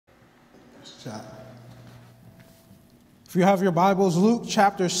If you have your Bibles, Luke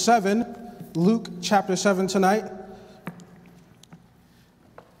chapter 7 tonight.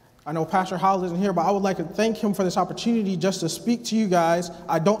 I know Pastor Howell isn't here, but I would like to thank him for this opportunity just to speak to you guys.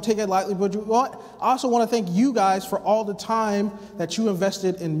 I don't take it lightly, but I also want to thank you guys for all the time that you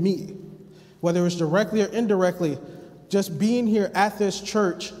invested in me, whether it's directly or indirectly. Just being here at this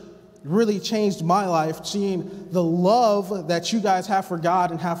church really changed my life, seeing the love that you guys have for God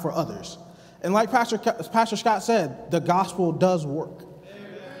and have for others. And like Pastor Scott said, the gospel does work.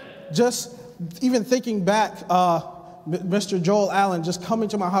 Amen. Just even thinking back, Mr. Joel Allen just coming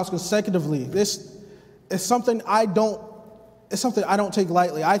to my house consecutively, this is something I don't take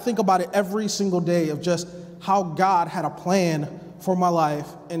lightly. I think about it every single day of just how God had a plan for my life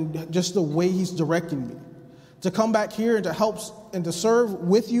and just the way he's directing me. To come back here and to help and to serve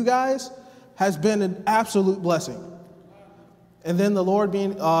with you guys has been an absolute blessing. And then the Lord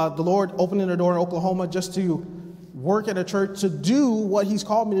opening the door in Oklahoma just to work at a church, to do what he's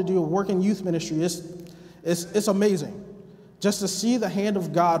called me to do, work in youth ministry. It's amazing. Just to see the hand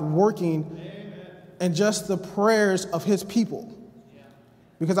of God working. Amen. And just the prayers of his people. Yeah.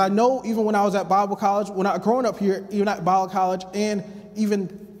 Because I know even when I was at Bible college, growing up here, even at Bible college, and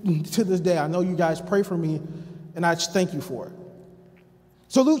even to this day, I know you guys pray for me, and I thank you for it.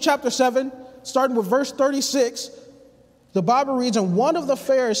 So Luke chapter 7, starting with verse 36, the Bible reads, "And one of the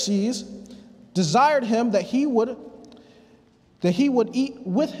Pharisees desired him that he would eat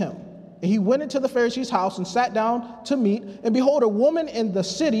with him. And he went into the Pharisee's house and sat down to meat. And behold, a woman in the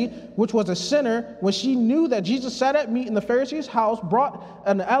city, which was a sinner, when she knew that Jesus sat at meat in the Pharisee's house, brought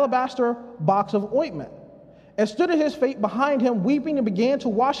an alabaster box of ointment, and stood at his feet behind him, weeping, and began to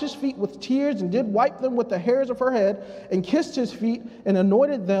wash his feet with tears, and did wipe them with the hairs of her head, and kissed his feet, and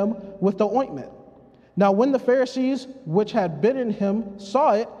anointed them with the ointment. Now when the Pharisees which had bidden him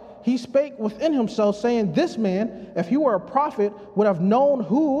saw it, he spake within himself, saying, This man, if he were a prophet, would have known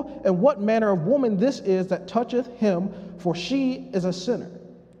who and what manner of woman this is that toucheth him, for she is a sinner.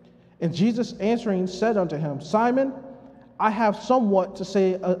 And Jesus answering said unto him, Simon, I have somewhat to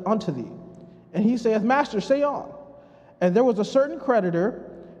say unto thee. And he saith, Master, say on. And there was a certain creditor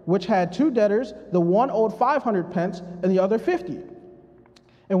which had two debtors, the one owed 500 pence, and the other 50.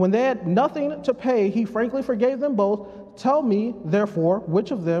 And when they had nothing to pay, he frankly forgave them both. Tell me, therefore,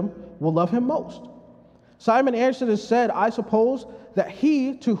 which of them will love him most? Simon answered and said, I suppose that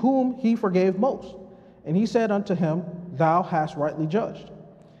he to whom he forgave most. And he said unto him, Thou hast rightly judged.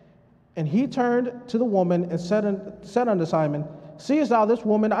 And he turned to the woman and said unto Simon, Seest thou this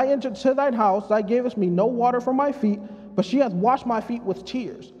woman? I entered to thine house, thou gavest me no water for my feet, but she hath washed my feet with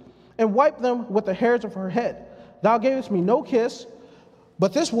tears, and wiped them with the hairs of her head. Thou gavest me no kiss,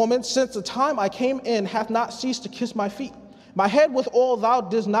 but this woman, since the time I came in, hath not ceased to kiss my feet. My head with oil thou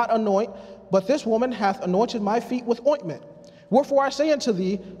didst not anoint, but this woman hath anointed my feet with ointment. Wherefore I say unto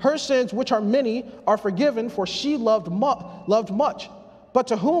thee, her sins, which are many, are forgiven, for she loved much. But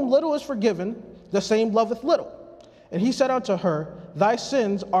to whom little is forgiven, the same loveth little. And he said unto her, Thy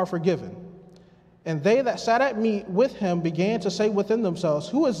sins are forgiven. And they that sat at meat with him began to say within themselves,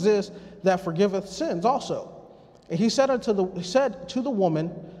 Who is this that forgiveth sins also? And he said to the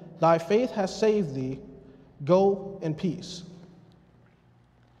woman, Thy faith has saved thee. Go in peace.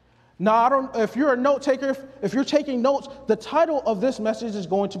 Now, if you're a note taker, if you're taking notes, the title of this message is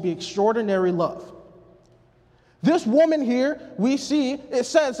going to be Extraordinary Love. This woman here, we see, it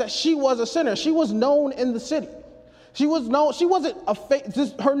says that she was a sinner. She was known in the city. She wasn't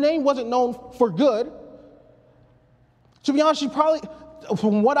her name wasn't known for good. To be honest, she probably,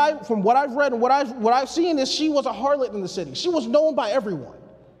 from what I've read and what I've seen, is she was a harlot in the city. She was known by everyone.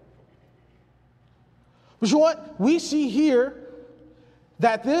 But you know what? We see here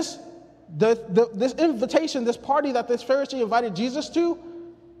that this invitation, this party that this Pharisee invited Jesus to,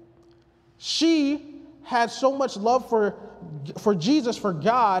 she had so much love for Jesus, for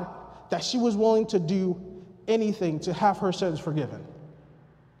God, that she was willing to do anything to have her sins forgiven.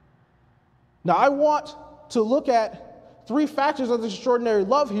 Now, I want to look at three factors of this extraordinary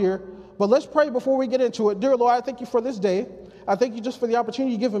love here, but let's pray before we get into it. Dear Lord, I thank you for this day. I thank you just for the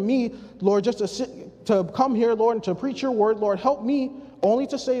opportunity you've given me, Lord, just to come here, Lord, and to preach your word. Lord, help me only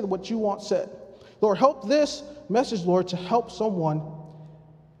to say what you want said. Lord, help this message, Lord, to help someone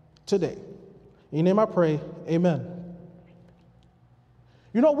today. In your name I pray, amen.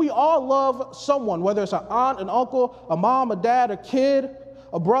 You know, we all love someone, whether it's an aunt, an uncle, a mom, a dad, a kid,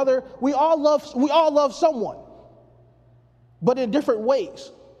 a brother. We all love someone, but in different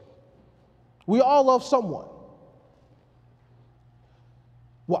ways. We all love someone.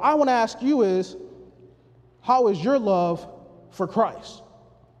 What I want to ask you is, how is your love for Christ?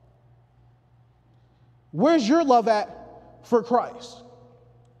 Where's your love at for Christ?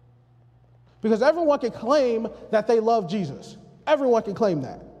 Because everyone can claim that they love Jesus. Everyone can claim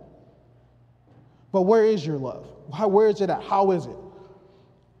that. But where is your love? Where is it at? How is it?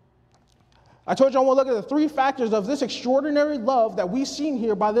 I told you I want to look at the three factors of this extraordinary love that we've seen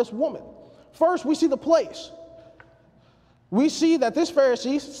here by this woman. First, we see the place. We see that this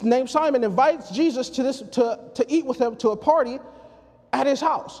Pharisee named Simon invites Jesus to eat with him to a party at his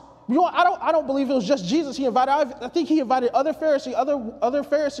house. You know, I don't believe it was just Jesus he invited. I think he invited other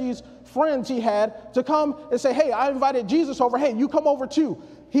Pharisees' friends he had to come and say, hey, I invited Jesus over. Hey, you come over too.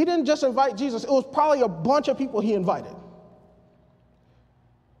 He didn't just invite Jesus. It was probably a bunch of people he invited.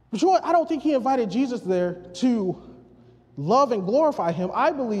 But you know what? I don't think he invited Jesus there to love and glorify him.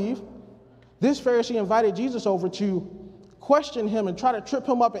 I believe this Pharisee invited Jesus over to question him and try to trip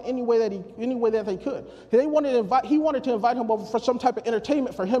him up in any way that they could. He wanted to invite him over for some type of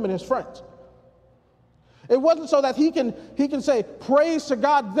entertainment for him and his friends. It wasn't so that he can say, praise to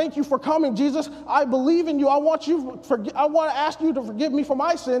God, thank you for coming, Jesus. I believe in you. I want to ask you to forgive me for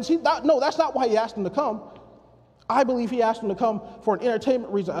my sins. No, that's not why he asked him to come. I believe he asked him to come for an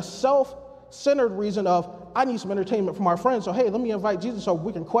entertainment reason, a self-centered reason of, I need some entertainment from our friends, so hey, let me invite Jesus so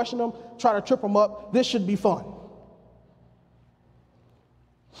we can question him, try to trip him up. This should be fun.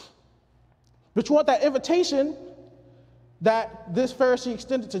 But you want that invitation that this Pharisee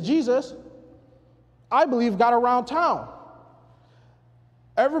extended to Jesus, I believe, got around town.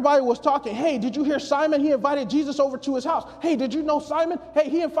 Everybody was talking, hey, did you hear Simon? He invited Jesus over to his house. Hey, did you know Simon? Hey,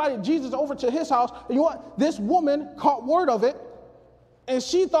 he invited Jesus over to his house. And you know what? This woman caught word of it, and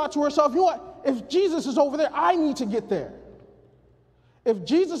she thought to herself, you know what? If Jesus is over there, I need to get there. If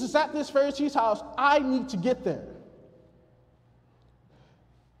Jesus is at this Pharisee's house, I need to get there.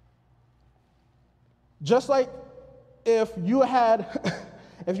 Just like if you had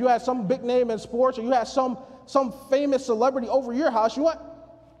some big name in sports, or you had some famous celebrity over your house, you know what?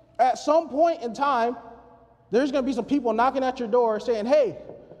 At some point in time, there's going to be some people knocking at your door saying, hey,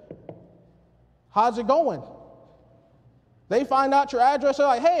 how's it going? They find out your address. They're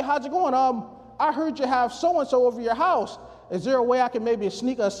like, hey, how's it going? I heard you have so-and-so over your house. Is there a way I can maybe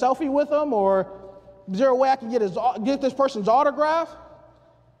sneak a selfie with them? Or is there a way I can get this person's autograph?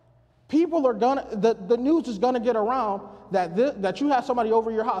 People are the news is gonna get around that you have somebody over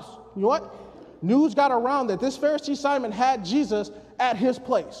your house. You know what? News got around that this Pharisee Simon had Jesus at his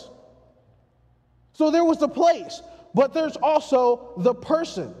place. So there was the place, but there's also the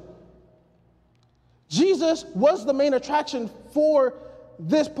person. Jesus was the main attraction for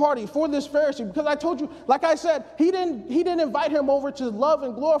this party, for this Pharisee, because I told you, like I said, he didn't invite him over to love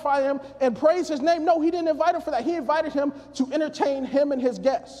and glorify him and praise his name. No, he didn't invite him for that. He invited him to entertain him and his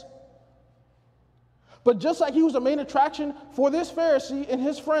guests. But just like he was the main attraction for this Pharisee and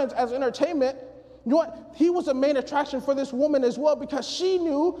his friends as entertainment, you know what? He was the main attraction for this woman as well, because she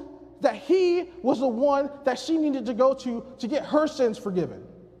knew that he was the one that she needed to go to get her sins forgiven.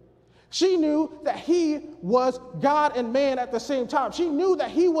 She knew that he was God and man at the same time. She knew that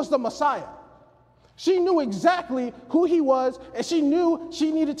he was the Messiah. She knew exactly who he was, and she knew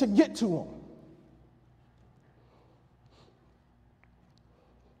she needed to get to him.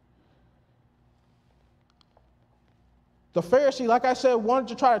 The Pharisee, like I said, wanted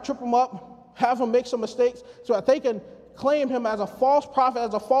to try to trip him up, have him make some mistakes so that they can claim him as a false prophet,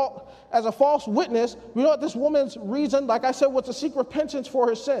 as a false witness. You know what? This woman's reason, like I said, was to seek repentance for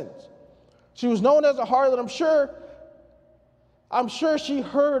her sins. She was known as a harlot. I'm sure she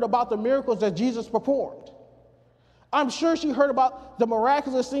heard about the miracles that Jesus performed. I'm sure she heard about the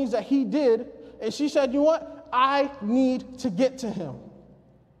miraculous things that he did, and she said, you know what? I need to get to him.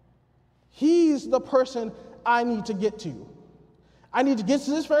 He's the person I need to get to. I need to get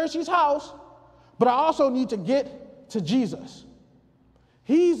to this Pharisee's house, but I also need to get to Jesus.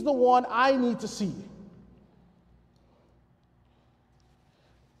 He's the one I need to see.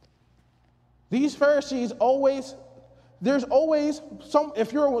 These Pharisees there's always some,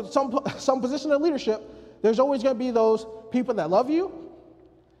 if you're in some position of leadership, there's always going to be those people that love you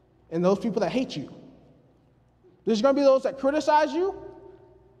and those people that hate you. There's going to be those that criticize you,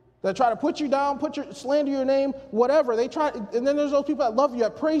 that try to put you down, slander your name, whatever. And then there's those people that love you,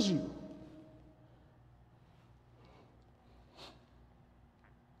 that praise you.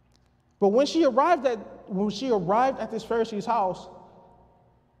 But when she arrived at this Pharisee's house,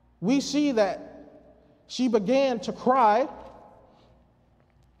 we see that she began to cry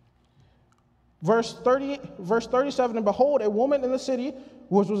Verse 37, and behold, a woman in the city,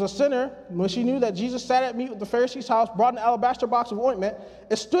 which was a sinner, when she knew that Jesus sat at meat with the Pharisee's house, brought an alabaster box of ointment,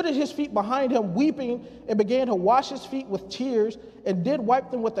 and stood at his feet behind him, weeping, and began to wash his feet with tears, and did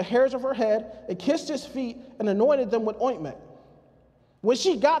wipe them with the hairs of her head, and kissed his feet, and anointed them with ointment. When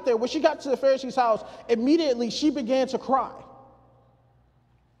she got to the Pharisee's house, immediately she began to cry.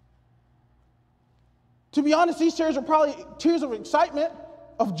 To be honest, these tears are probably tears of excitement,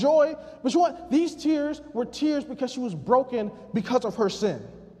 of joy, but you know what? These tears were tears because she was broken because of her sin.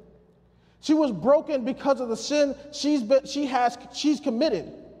 She was broken because of the sin she's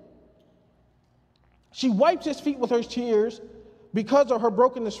committed. She wiped his feet with her tears because of her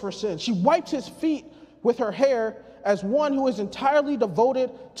brokenness for sin. She wiped his feet with her hair as one who is entirely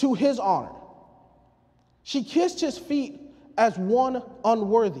devoted to his honor. She kissed his feet as one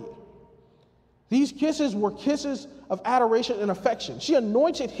unworthy. These kisses were kisses of adoration and affection. She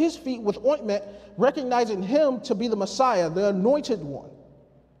anointed his feet with ointment, recognizing him to be the Messiah, the anointed one.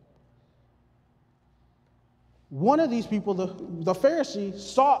 One of these people, the Pharisee,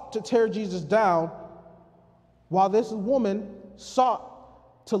 sought to tear Jesus down, while this woman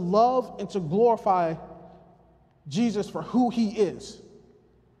sought to love and to glorify Jesus for who he is.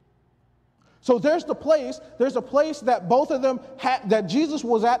 So there's a place that both of them had, that Jesus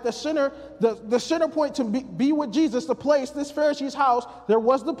was at, the center point to be with Jesus, the place, this Pharisee's house, there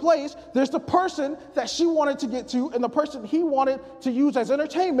was the place, there's the person that she wanted to get to, and the person he wanted to use as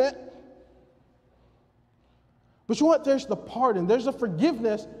entertainment. But you know what? There's the pardon, there's the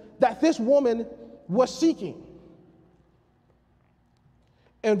forgiveness that this woman was seeking.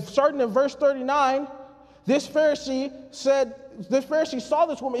 And starting in verse 39, this Pharisee saw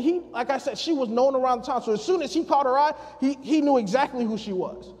this woman. Like I said, she was known around the town. So as soon as he caught her eye, he knew exactly who she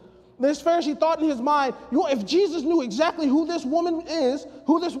was. This Pharisee thought in his mind, if Jesus knew exactly who this woman is,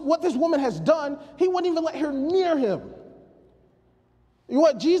 what this woman has done, he wouldn't even let her near him. You know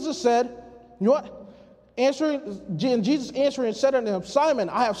what Jesus said? Jesus answering said unto him, Simon,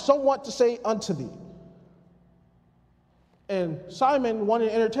 I have somewhat to say unto thee. And Simon, wanting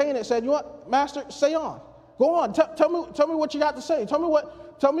to entertain it, said, Master, say on. Go on, tell me what you got to say. Tell me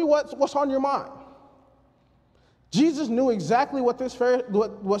what's on your mind. Jesus knew exactly what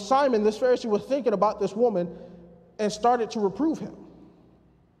Simon, this Pharisee, was thinking about this woman, and started to reprove him.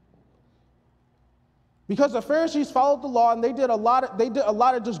 Because the Pharisees followed the law and they did a lot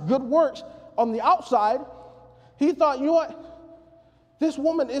of just good works on the outside, he thought, this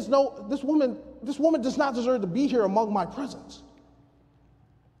woman does not deserve to be here among my presence.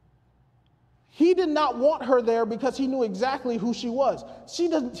 He did not want her there because he knew exactly who she was.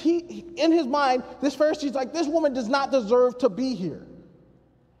 In his mind, this Pharisee's like, this woman does not deserve to be here.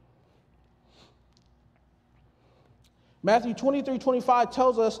 Matthew 23:25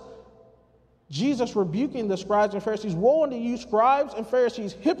 tells us Jesus rebuking the scribes and Pharisees. Woe unto you, scribes and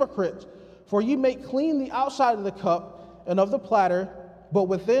Pharisees, hypocrites, for ye make clean the outside of the cup and of the platter, but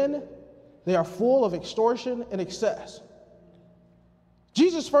within they are full of extortion and excess.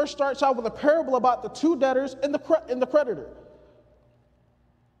 Jesus first starts out with a parable about the two debtors and the creditor.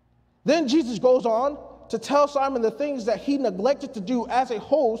 Then Jesus goes on to tell Simon the things that he neglected to do as a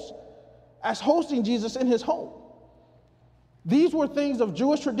host, as hosting Jesus in his home. These were things of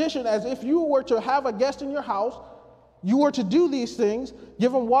Jewish tradition, as if you were to have a guest in your house, you were to do these things: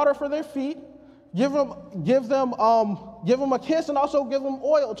 give them water for their feet, give them a kiss, and also give them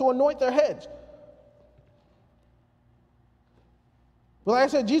oil to anoint their heads. But like I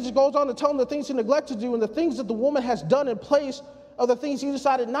said, Jesus goes on to tell them the things he neglected to do and the things that the woman has done in place of the things he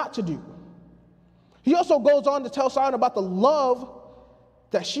decided not to do. He also goes on to tell Simon about the love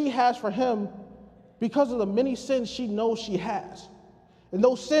that she has for him because of the many sins she knows she has, and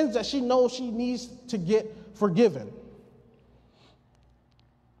those sins that she knows she needs to get forgiven.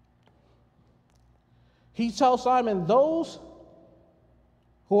 He tells Simon, those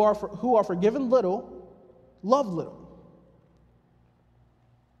who are forgiven little, love little.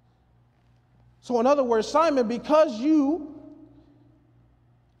 So in other words, Simon, because you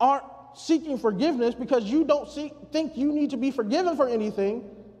aren't seeking forgiveness, because you don't think you need to be forgiven for anything,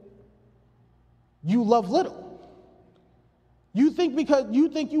 you love little. You think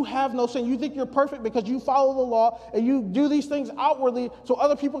you have no sin, you think you're perfect because you follow the law and you do these things outwardly so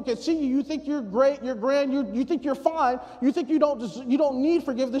other people can see you. You think you're great, you're grand, you think you're fine. You think you don't need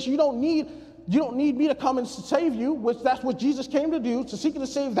forgiveness. You don't need me to come and save you, which that's what Jesus came to do, to seek and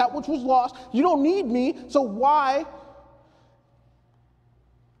to save that which was lost. You don't need me, so why,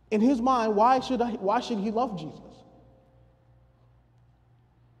 in his mind, why should he love Jesus?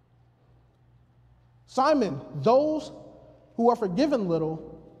 Simon, those who are forgiven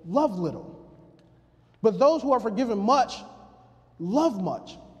little, love little. But those who are forgiven much love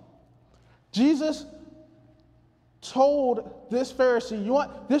much. Jesus told this Pharisee, you know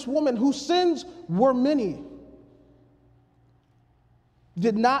what? This woman whose sins were many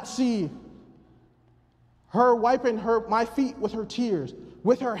did not see her wiping my feet with her tears,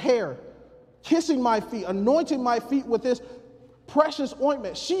 with her hair, kissing my feet, anointing my feet with this precious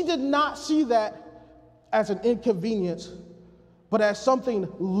ointment. She did not see that as an inconvenience, but as something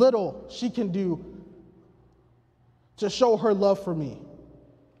little she can do to show her love for me.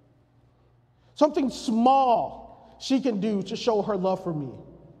 Something small she can do to show her love for me.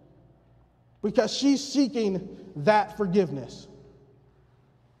 Because she's seeking that forgiveness.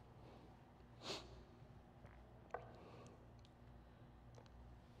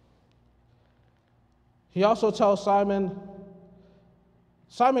 He also tells Simon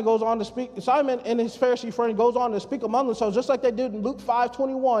goes on to speak, Simon and his Pharisee friend goes on to speak among themselves, just like they did in Luke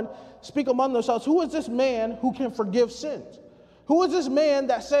 5:21, speak among themselves, who is this man who can forgive sins? Who is this man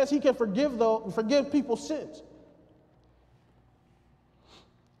that says he can forgive people's sins?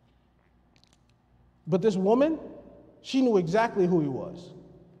 But this woman, she knew exactly who he was.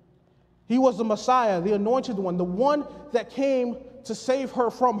 He was the Messiah, the anointed one, the one that came to save her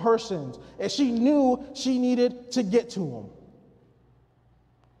from her sins. And she knew she needed to get to him.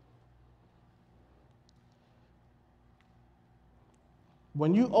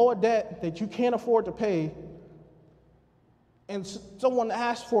 When you owe a debt that you can't afford to pay, and someone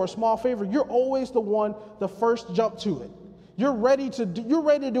asks for a small favor, you're always the first jump to it. You're ready to do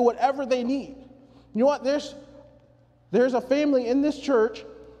whatever they need. You know what? There's a family in this church,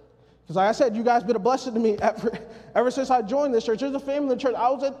 because like I said, you guys been a blessing to me ever since I joined this church. There's a family in the church. I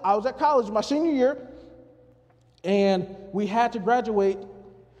was at college my senior year, and we had to graduate.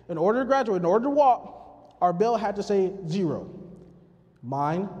 In order to walk, our bill had to say 0.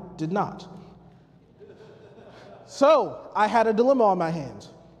 Mine did not. So I had a dilemma on my hands.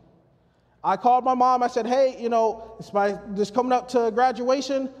 I called my mom. I said, hey, this coming up to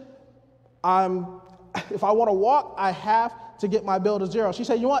graduation. If I want to walk, I have to get my bill to 0. She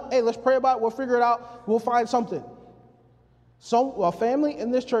said, you know what? Hey, let's pray about it. We'll figure it out. We'll find something. A family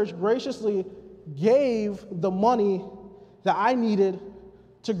in this church graciously gave the money that I needed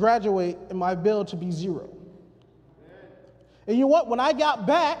to graduate and my bill to be 0. And you know what? When I got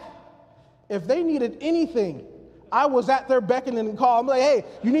back, if they needed anything, I was at their beckoning and call. I'm like, hey,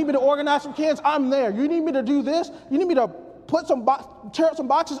 you need me to organize some cans? I'm there. You need me to do this? You need me to tear up some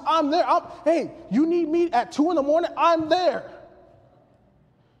boxes? I'm there. Hey, you need me at 2 a.m? I'm there.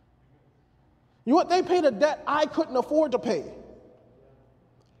 You know what? They paid a debt I couldn't afford to pay.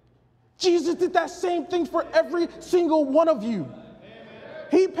 Jesus did that same thing for every single one of you.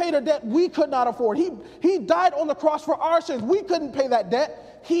 He paid a debt we could not afford. He died on the cross for our sins. We couldn't pay that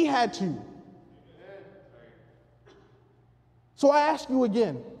debt. He had to. So I ask you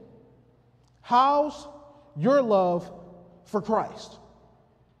again, how's your love for Christ?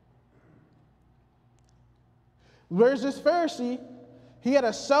 There's this Pharisee, he had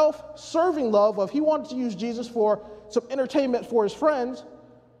a self-serving love of he wanted to use Jesus for some entertainment for his friends.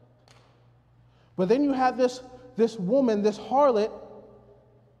 But then you have this woman, this harlot,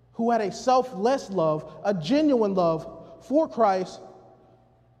 who had a selfless love, a genuine love for Christ,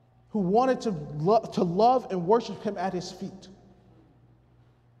 who wanted to love and worship him at his feet.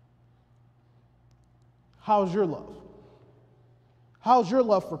 How's your love? How's your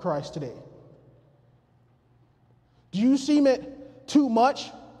love for Christ today? Do you seem it too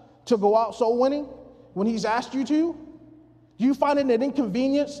much to go out soul winning when he's asked you to? Do you find it an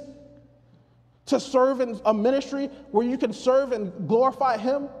inconvenience to serve in a ministry where you can serve and glorify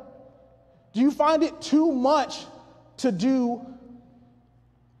him? Do you find it too much to do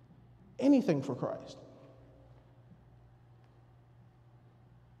anything for Christ?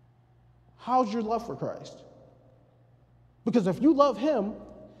 How's your love for Christ? Because if you love him,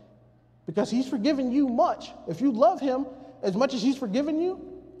 because he's forgiven you much, if you love him as much as he's forgiven you,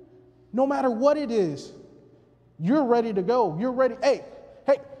 no matter what it is, you're ready to go. You're ready. Hey,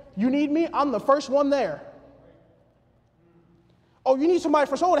 you need me? I'm the first one there. Oh, you need somebody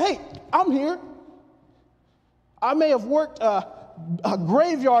for someone? Hey, I'm here. I may have worked a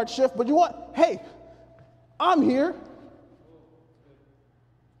graveyard shift, but you know what? Hey, I'm here.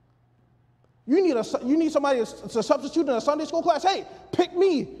 You need somebody to substitute in a Sunday school class? Hey, pick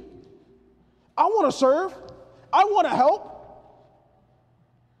me. I want to serve. I want to help.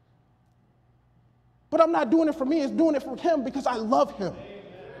 But I'm not doing it for me. It's doing it for him because I love him.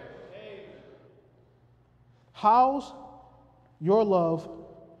 How's your love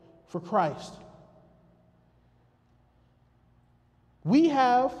for Christ? We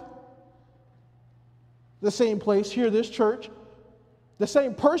have the same place here, this church, the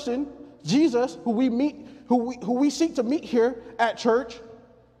same person, Jesus, who we seek to meet here at church.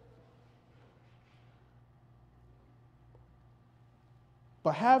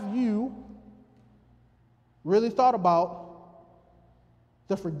 But have you really thought about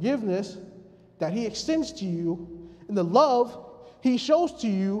the forgiveness that he extends to you and the love he shows to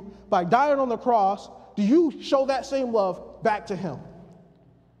you by dying on the cross? Do you show that same love back to him?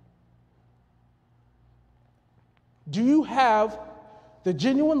 Do you have the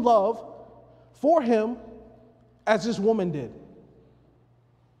genuine love for him as this woman did?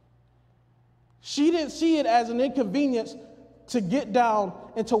 She didn't see it as an inconvenience to get down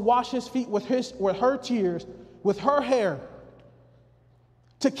and to wash his feet with her tears, with her hair,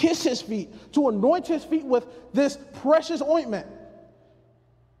 to kiss his feet, to anoint his feet with this precious ointment.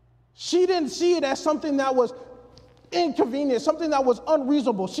 She didn't see it as something that was inconvenient, something that was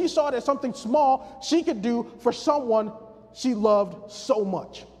unreasonable. She saw it as something small she could do for someone she loved so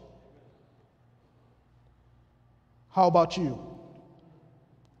much. How about you?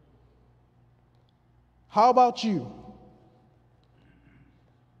 How about you?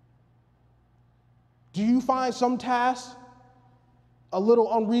 Do you find some tasks a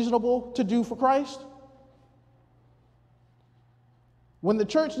little unreasonable to do for Christ? When the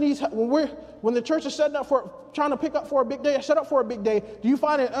church when the church is trying to pick up for a big day, set up for a big day, do you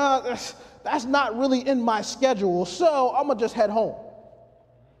find it, that's not really in my schedule, so I'm gonna just head home?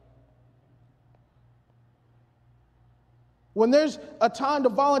 When there's a time to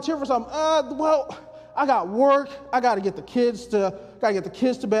volunteer for something, well, I got work, I gotta get the kids to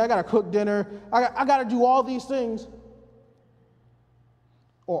bed, I gotta cook dinner, I gotta do all these things.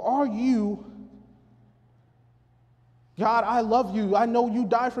 Or are you, God, I love you, I know you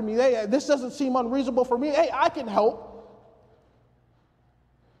died for me, hey, this doesn't seem unreasonable for me, hey, I can help.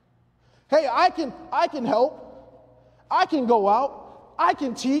 Hey, I can help, I can go out, I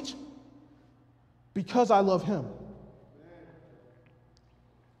can teach, because I love him.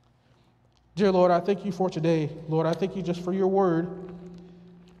 Dear Lord, I thank you for today. Lord, I thank you just for your word.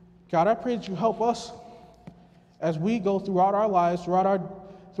 God, I pray that you help us as we go throughout our lives, throughout our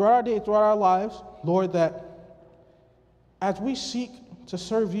day, throughout our lives, Lord, that as we seek to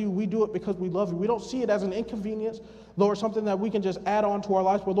serve you, we do it because we love you. We don't see it as an inconvenience, Lord, something that we can just add on to our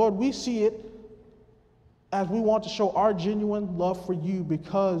lives, but Lord, we see it as we want to show our genuine love for you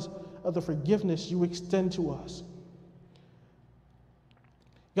because of the forgiveness you extend to us.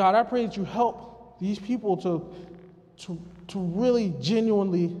 God, I pray that you help these people to really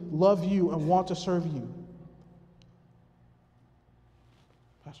genuinely love you and want to serve you.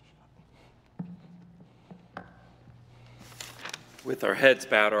 Pastor Scott. With our heads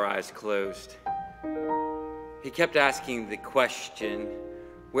bowed, our eyes closed, he kept asking the question,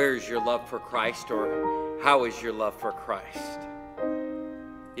 where is your love for Christ, or how is your love for Christ?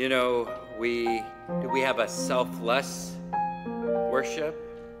 You know, do we have a selfless worship?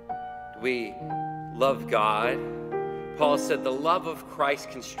 We love God. Paul said, the love of Christ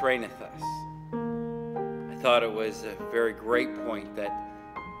constraineth us. I thought it was a very great point that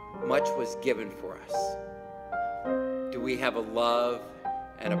much was given for us. Do we have a love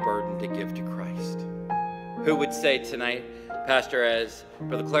and a burden to give to Christ? Who would say tonight, Pastor, as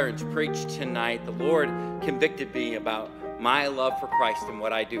Brother Clarence preached tonight, the Lord convicted me about my love for Christ and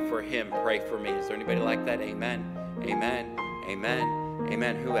what I do for him. Pray for me. Is there anybody like that? Amen. Amen. Amen.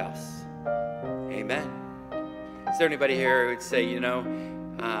 Amen. Who else? Amen. Is there anybody here who would say, you know,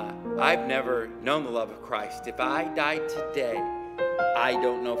 I've never known the love of Christ. If I died today, I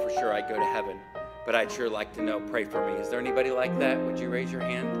don't know for sure I'd go to heaven, but I'd sure like to know. Pray for me. Is there anybody like that? Would you raise your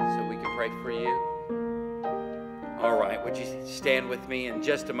hand so we can pray for you? All right. Would you stand with me in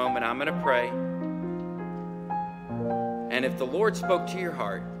just a moment? I'm going to pray. And if the Lord spoke to your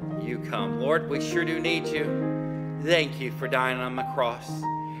heart, you come. Lord, we sure do need you. Thank you for dying on the cross.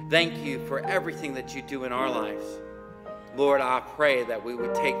 Thank you for everything that you do in our lives. Lord, I pray that we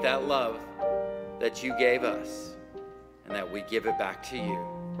would take that love that you gave us and that we give it back to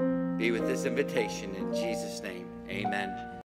you. Be with this invitation in Jesus' name. Amen.